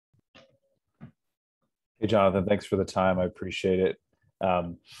Hey, Jonathan, thanks for the time. I appreciate it.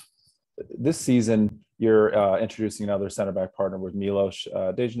 Um, this season, you're introducing another center back partner with Milos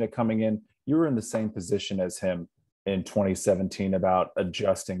Dejanek coming in. You were in the same position as him in 2017 about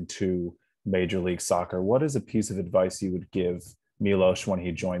adjusting to Major League Soccer. What is a piece of advice you would give Milos when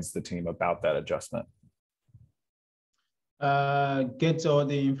he joins the team about that adjustment? Gets all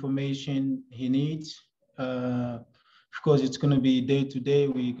the information he needs. Of course, it's going to be day to day.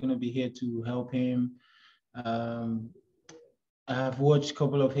 We're going to be here to help him. Um, I've watched a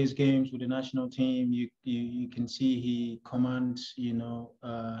couple of his games with the national team. You can see he commands,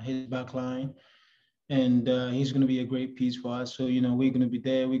 his backline, and he's going to be a great piece for us. So we're going to be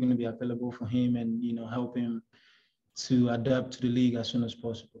there. We're going to be available for him, and help him to adapt to the league as soon as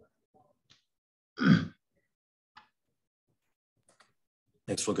possible.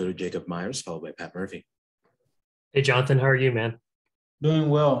 Next, we'll go to Jacob Myers, followed by Pat Murphy. Hey, Jonathan, how are you, man? Doing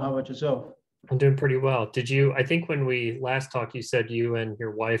well. How about yourself? I'm doing pretty well. I think when we last talked, you said you and your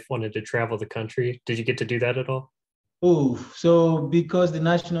wife wanted to travel the country. Did you get to do that at all? Oh, so because the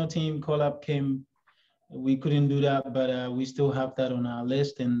national team call-up came, we couldn't do that, but we still have that on our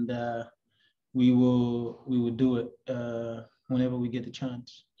list, and we will do it whenever we get the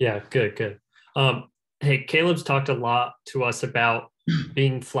chance. Yeah, good. Hey, Caleb's talked a lot to us about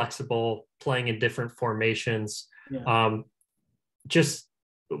being flexible, playing in different formations. Yeah. Just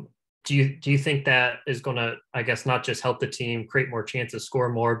do you think that is going to, I guess, not just help the team create more chances, score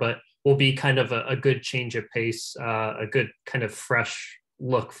more, but will be kind of a good change of pace, a good kind of fresh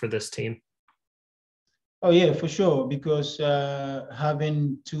look for this team? Oh yeah, for sure. Because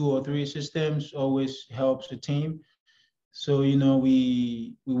having two or three systems always helps the team. So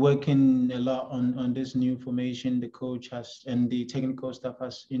we working a lot on this new formation the coach has and the technical staff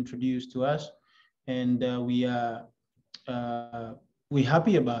has introduced to us, and we're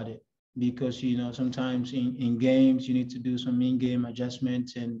happy about it because sometimes in games you need to do some in-game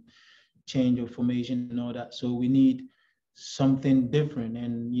adjustments and change of formation and all that. So we need something different,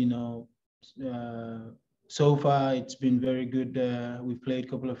 and so far it's been very good. We've played a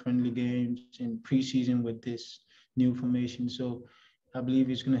couple of friendly games in preseason with this new formation, so I believe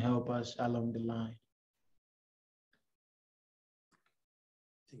it's going to help us along the line.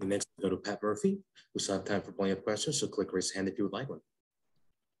 Next, we'll go to Pat Murphy. We still have time for plenty of questions, so click raise hand if you would like one.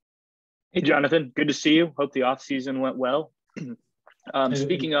 Hey, Jonathan, good to see you. Hope the off season went well.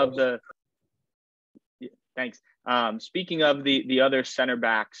 Speaking of the other center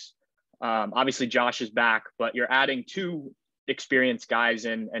backs, obviously Josh is back, but you're adding two experienced guys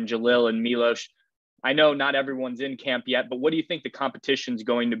in Jalil and Milos. I know not everyone's in camp yet, but what do you think the competition is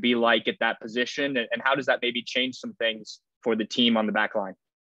going to be like at that position, and how does that maybe change some things for the team on the back line?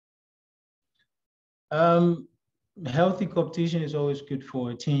 Healthy competition is always good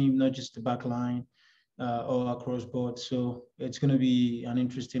for a team, not just the back line or across board. So it's going to be an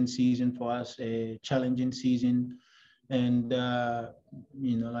interesting season for us, a challenging season. And,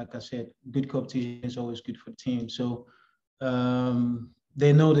 like I said, good competition is always good for the team. So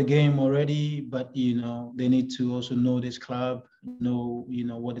they know the game already, but, they need to also know this club, know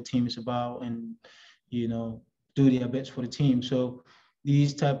what the team is about, and, do their best for the team. So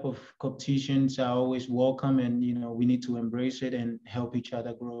these type of competitions are always welcome, and, we need to embrace it and help each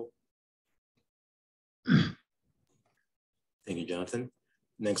other grow. Thank you, Jonathan.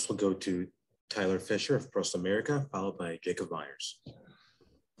 Next, we'll go to Tyler Fisher of Prost America, followed by Jacob Myers.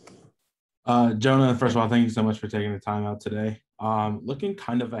 Jonah, first of all, thank you so much for taking the time out today. Looking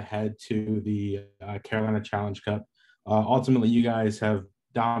kind of ahead to the Carolina Challenge Cup. Ultimately, you guys have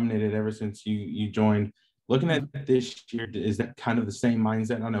dominated ever since you joined. Looking at this year, is that kind of the same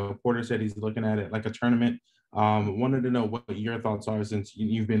mindset? I know Porter said he's looking at it like a tournament. Wanted to know what your thoughts are since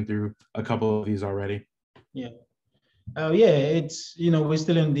you've been through a couple of these already. Yeah. It's, we're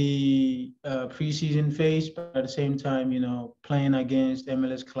still in the preseason phase, but at the same time, playing against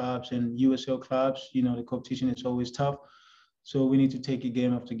MLS clubs and USL clubs, the competition is always tough. So we need to take it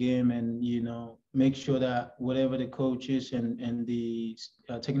game after game and, make sure that whatever the coaches and the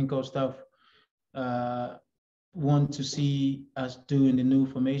technical staff want to see us do in the new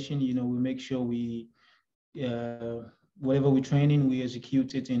formation, we make sure we whatever we're training, we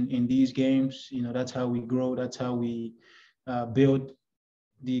execute it in these games. That's how we grow. That's how we build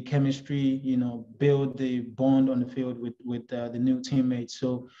the chemistry, build the bond on the field with the new teammates.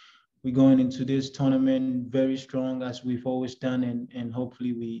 So we're going into this tournament very strong, as we've always done, and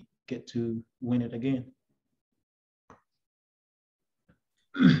hopefully we get to win it again.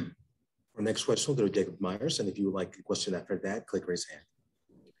 Our next question will go to Jacob Myers, and if you would like a question after that, click raise hand.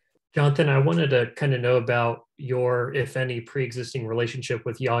 Jonathan, I wanted to kind of know about your, if any, pre-existing relationship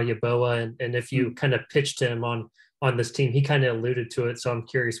with Yaya Boa, and if you kind of pitched him on this team. He kind of alluded to it, so I'm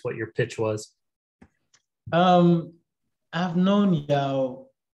curious what your pitch was. I've known Yao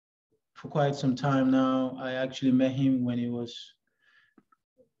for quite some time now. I actually met him when he was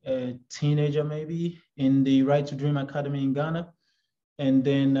a teenager, maybe, in the Right to Dream Academy in Ghana. And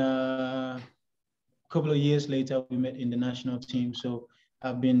then a couple of years later, we met in the national team. So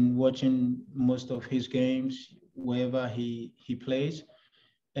I've been watching most of his games wherever he plays.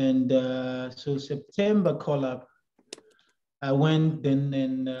 And so September call up, I went then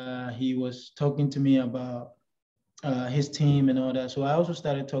and he was talking to me about his team and all that. So I also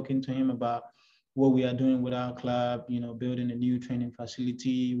started talking to him about what we are doing with our club, you know, building a new training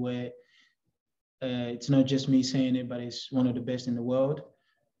facility where it's not just me saying it, but it's one of the best in the world.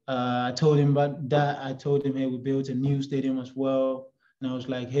 I told him about that. I told him, hey, we built a new stadium as well. And I was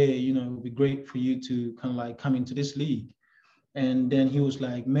like, hey, you know, it would be great for you to kind of like come into this league. And then he was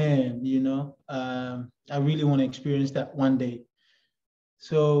like, man, you know, I really want to experience that one day.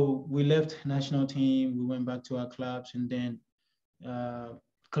 So we left national team, we went back to our clubs, and then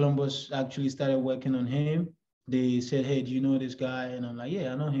Columbus actually started working on him. They said, hey, do you know this guy? And I'm like,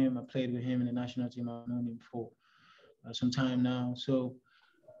 yeah, I know him. I played with him in the national team. I've known him for some time now. So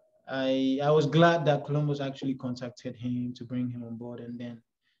I was glad that Columbus actually contacted him to bring him on board, and then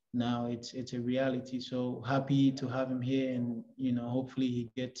now it's a reality. So happy to have him here, and you know, hopefully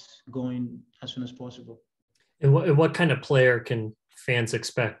he gets going as soon as possible. And what kind of player can fans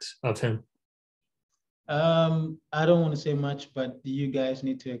expect of him? I don't want to say much, but you guys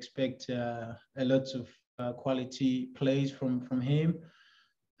need to expect a lot of quality plays from him.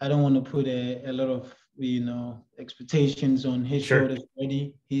 I don't want to put a lot of, you know, expectations on his shoulders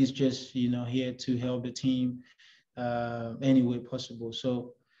already. He's just, you know, here to help the team any way possible.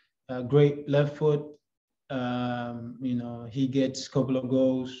 So great left foot. You know, he gets a couple of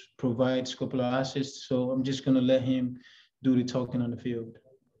goals, provides a couple of assists. So I'm just going to let him do the talking on the field.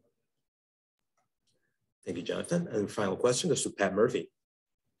 Thank you, Jonathan. And final question goes to Pat Murphy.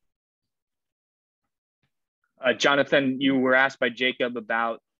 Jonathan, you were asked by Jacob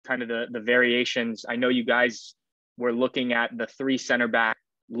about kind of the variations. I know you guys were looking at the 3 center back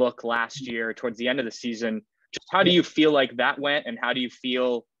look last year towards the end of the season. Just how do you feel like that went, and how do you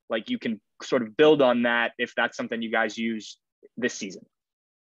feel like you can sort of build on that if that's something you guys use this season?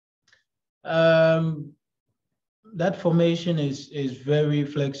 That formation is very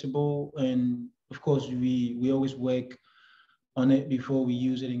flexible, and of course we always work on it before we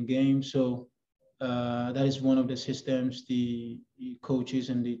use it in games. So that is one of the systems the coaches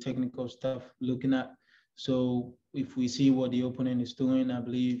and the technical staff looking at. So if we see what the opponent is doing, I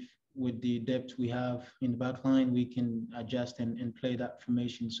believe with the depth we have in the back line, we can adjust and play that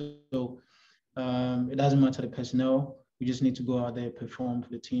formation. So it doesn't matter the personnel. We just need to go out there, perform for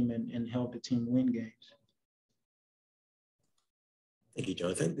the team, and help the team win games. Thank you,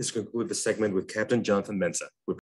 Jonathan. This concludes the segment with Captain Jonathan Mensah.